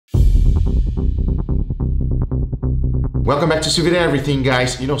Welcome back to Sous Vide Everything,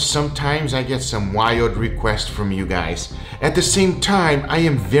 guys. You know, sometimes I get some wild requests from you guys. At the same time, I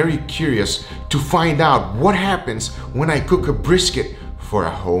am very curious to find out what happens when I cook a brisket for a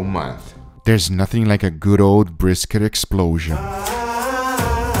whole month. There's nothing like a good old brisket explosion.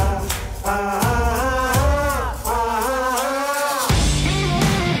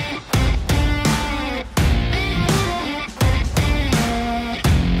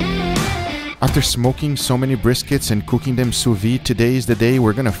 After smoking so many briskets and cooking them sous vide, today is the day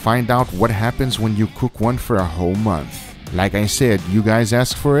we're gonna find out what happens when you cook one for a whole month. Like I said, you guys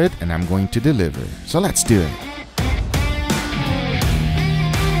asked for it and I'm going to deliver. So let's do it.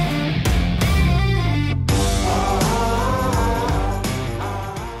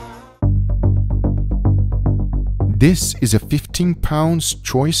 This is a 15 pounds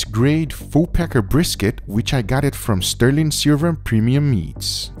choice grade full packer brisket, which I got it from Sterling Silver Premium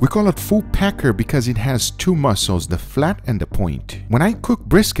Meats. We call it full packer because it has two muscles, the flat and the point. When I cook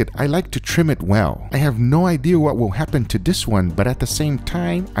brisket, I like to trim it well. I have no idea what will happen to this one, but at the same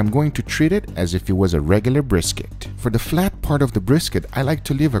time, I'm going to treat it as if it was a regular brisket. For the flat part of the brisket, I like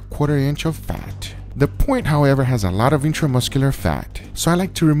to leave a 1/4 inch of fat. The point, however, has a lot of intramuscular fat, so I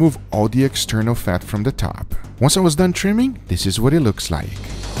like to remove all the external fat from the top. Once I was done trimming, this is what it looks like.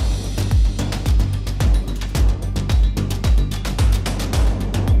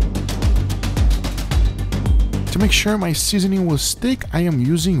 To make sure my seasoning will stick, I am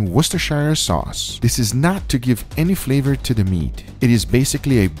using Worcestershire sauce. This is not to give any flavor to the meat. It is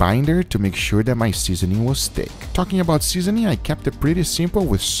basically a binder to make sure that my seasoning will stick. Talking about seasoning, I kept it pretty simple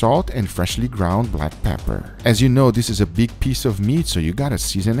with salt and freshly ground black pepper. As you know, this is a big piece of meat, so you gotta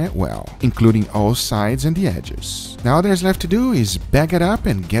season it well, including all sides and the edges. Now all there's left to do is bag it up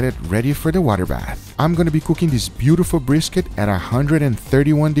and get it ready for the water bath. I'm gonna be cooking this beautiful brisket at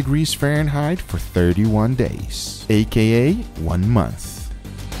 131 degrees Fahrenheit for 31 days, aka 1 month.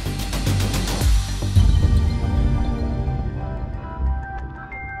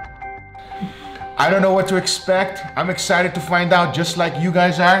 I don't know what to expect. I'm excited to find out just like you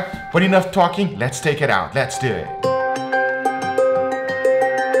guys are. But enough talking, let's take it out. Let's do it.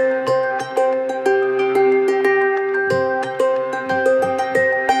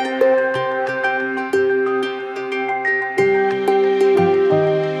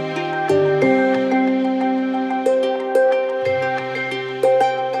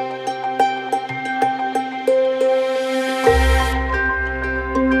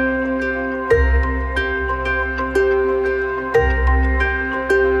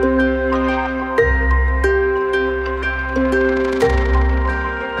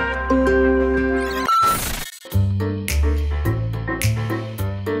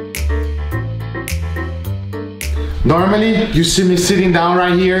 Normally, you see me sitting down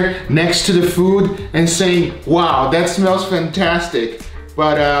right here next to the food and saying, wow, that smells fantastic.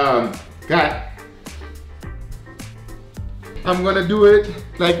 But, God, I'm gonna do it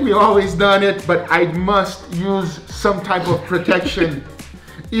like we always done it, but I must use some type of protection.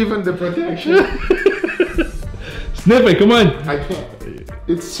 Even the protection. Sniff it, come on. I can't.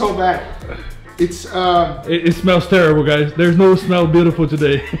 It's so bad. It's, it smells terrible, guys. There's no smell beautiful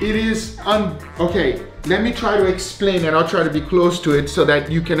today. It is, okay. Let me try to explain and I'll try to be close to it so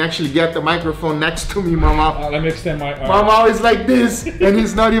that you can actually get the microphone next to me, Mama. Let me extend my arm. Mama is like this and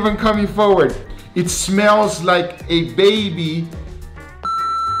he's not even coming forward. It smells like a baby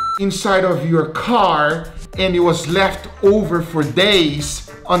inside of your car and it was left over for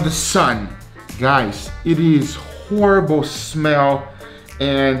days on the sun. Guys, it is horrible smell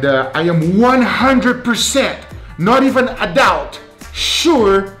and I am 100%, not even a doubt,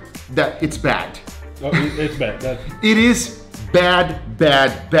 sure that it's bad. Oh, it's bad. It is bad,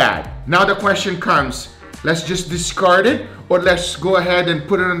 bad, bad. Now the question comes, let's just discard it or let's go ahead and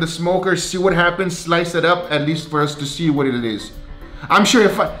put it on the smoker, see what happens, slice it up, at least for us to see what it is. I'm sure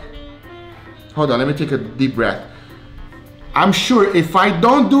if I, hold on, let me take a deep breath. I'm sure if I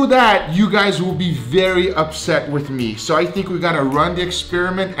don't do that, you guys will be very upset with me. So I think we gotta run the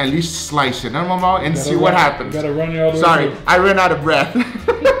experiment, at least slice it, huh, Mama, and see what happens. Gotta run it all the way. Sorry, I ran out of breath.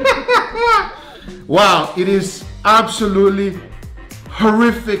 Wow, it is absolutely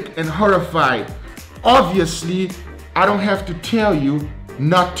horrific and horrified. Obviously, I don't have to tell you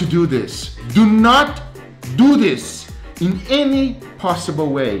not to do this. Do not do this in any possible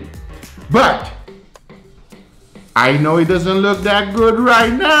way. But I know it doesn't look that good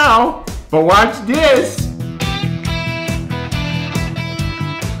right now, but watch this.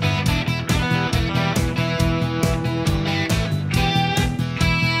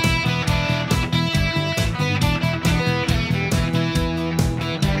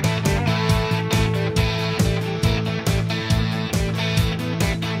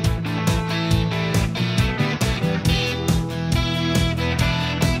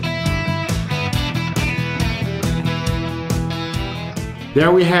 There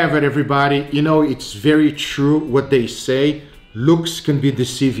we have it, everybody. You know, it's very true what they say. Looks can be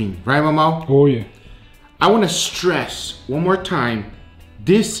deceiving, right, Mama? Oh yeah. I want to stress one more time,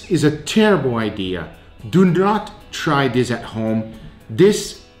 this is a terrible idea. Do not try this at home.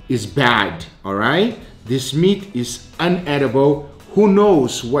 This is bad, all right? This meat is unedible. Who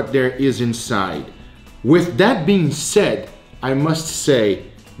knows what there is inside? With that being said, I must say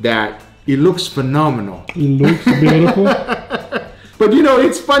that it looks phenomenal. It looks beautiful. But you know,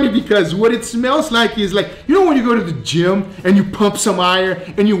 it's funny because what it smells like is like, you know when you go to the gym and you pump some iron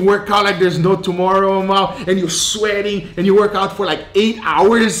and you work out like there's no tomorrow, and you're sweating and you work out for like 8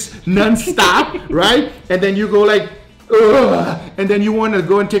 hours non-stop, right? And then you go like, ugh, and then you want to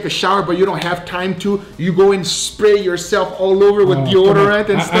go and take a shower, but you don't have time to. You go and spray yourself all over with deodorant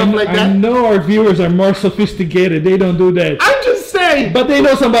and stuff like that. I know our viewers are more sophisticated. They don't do that. I'm just saying. But they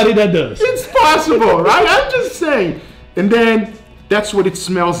know somebody that does. It's possible, right? I'm just saying. And then that's what it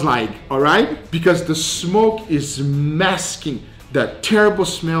smells like, all right? Because the smoke is masking the terrible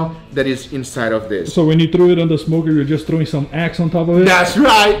smell that is inside of this. So when you threw it on the smoker, you're just throwing some axe on top of it? That's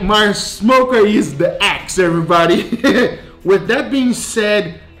right, my smoker is the axe, everybody. With that being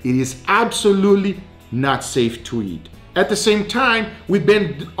said, it is absolutely not safe to eat. At the same time, we've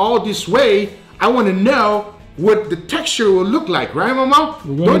been all this way. I want to know what the texture will look like, right, Mama?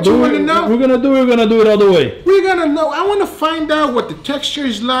 Don't you want to know? We're gonna do it all the way. We're gonna know. I want to find out what the texture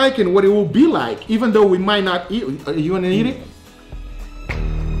is like and what it will be like, even though we might not eat. You want to eat it?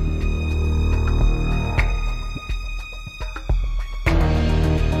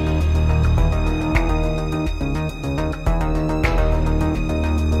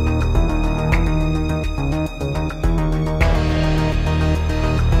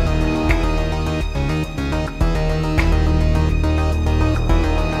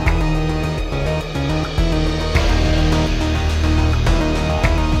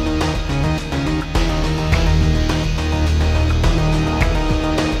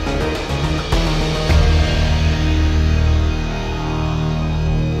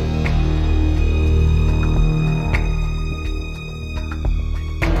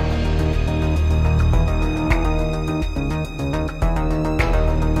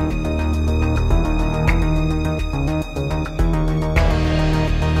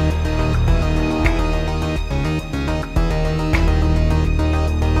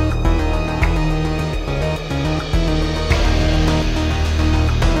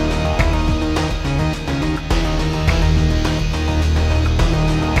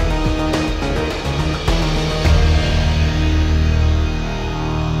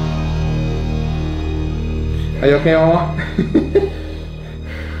 Are you okay, Mama?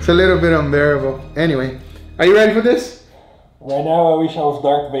 It's a little bit unbearable. Anyway, are you ready for this? Right now, I wish I was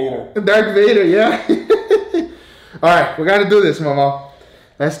Darth Vader. Darth Vader, yeah. All right, we gotta do this, Mama.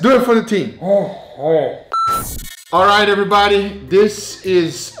 Let's do it for the team. Alright. All right, everybody. This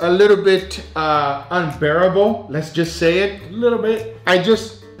is a little bit unbearable. Let's just say it. A little bit.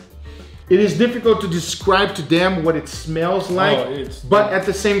 It is difficult to describe to them what it smells like. But at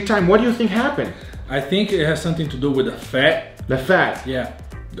the same time, what do you think happened? I think it has something to do with the fat. The fat? Yeah.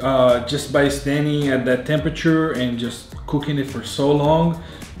 Just by standing at that temperature and just cooking it for so long,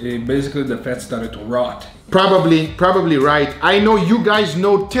 basically the fat started to rot. Probably right. I know you guys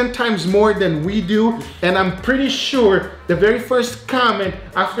know 10 times more than we do, and I'm pretty sure the very first comment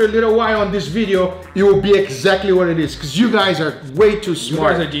after a little while on this video, it will be exactly what it is, because you guys are way too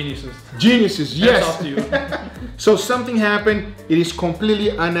smart. You guys are geniuses. Geniuses, yes. That's up to you. So something happened. It is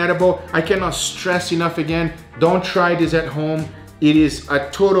completely unedible. I cannot stress enough again, don't try this at home. It is a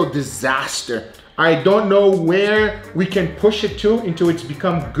total disaster. I don't know where we can push it to until it's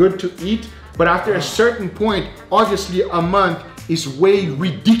become good to eat. But after a certain point, obviously a month is way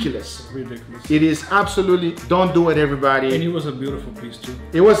ridiculous. Ridiculous. It is absolutely, don't do it, everybody. And it was a beautiful piece too.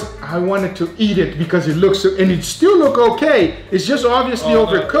 It was, I wanted to eat it because it looks, and it still look okay. It's just obviously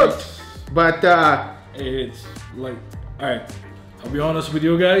overcooked. But it's like, all right, I'll be honest with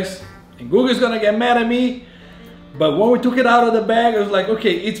you guys, and Google's gonna get mad at me, but when we took it out of the bag, I was like,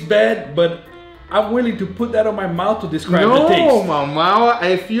 okay, it's bad, but I'm willing to put that on my mouth to describe the taste. No, Mama,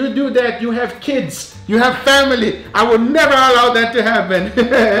 if you do that, you have kids, you have family. I would never allow that to happen.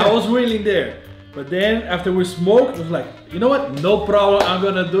 I was willing there. But then after we smoked, I was like, you know what? No problem, I'm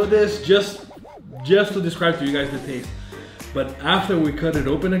gonna do this just to describe to you guys the taste. But after we cut it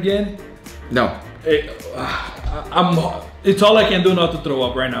open again, no. It's all I can do not to throw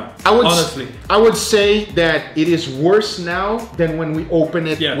up right now, honestly. I would say that it is worse now than when we open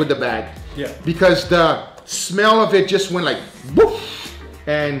it with the bag. Yeah. Because the smell of it just went like, woof.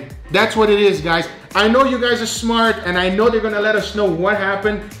 And that's what it is, guys. I know you guys are smart, and I know they're gonna let us know what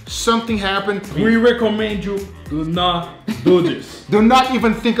happened. Something happened. We recommend you do not do this. Do not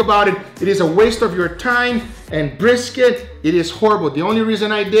even think about it. It is a waste of your time. And Brisket, it is horrible. The only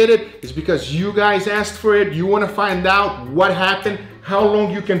reason I did it is because you guys asked for it. You want to find out what happened, how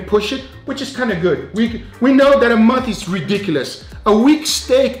long you can push it, which is kind of good. We know that a month is ridiculous. A week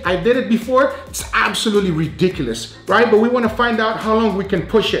steak, I did it before, it's absolutely ridiculous, right? But we want to find out how long we can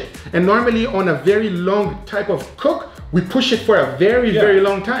push it. And normally on a very long type of cook, we push it for a very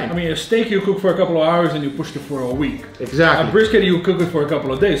long time. I mean, a steak you cook for a couple of hours and you pushed it for a week. Exactly. A brisket you cook it for a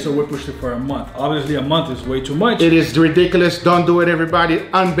couple of days, so we pushed it for a month. Obviously a month is way too much. It is ridiculous. Don't do it, everybody.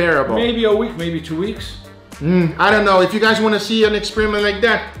 Unbearable. Maybe a week, maybe 2 weeks. I don't know. If you guys want to see an experiment like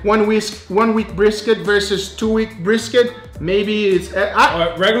that, 1 week brisket versus 2 week brisket, maybe it's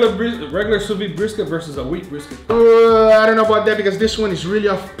regular sous vide brisket versus a week brisket. I don't know about that because this one is really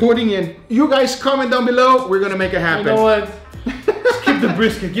off-putting. And you guys comment down below. We're gonna make it happen. You know what? Skip the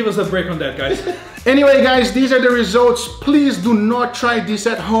brisket. Give us a break on that, guys. Anyway, guys, these are the results. Please do not try this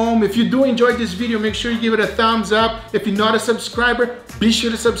at home. If you do enjoy this video, make sure you give it a thumbs up. If you're not a subscriber, be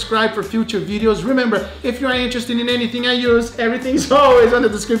sure to subscribe for future videos. Remember, if you are interested in anything I use, everything's always on the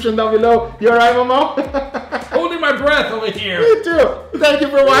description down below. You alright, Momo? Holding my breath over here. Me too. Thank you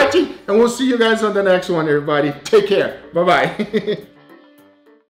for watching, and we'll see you guys on the next one, everybody. Take care. Bye-bye.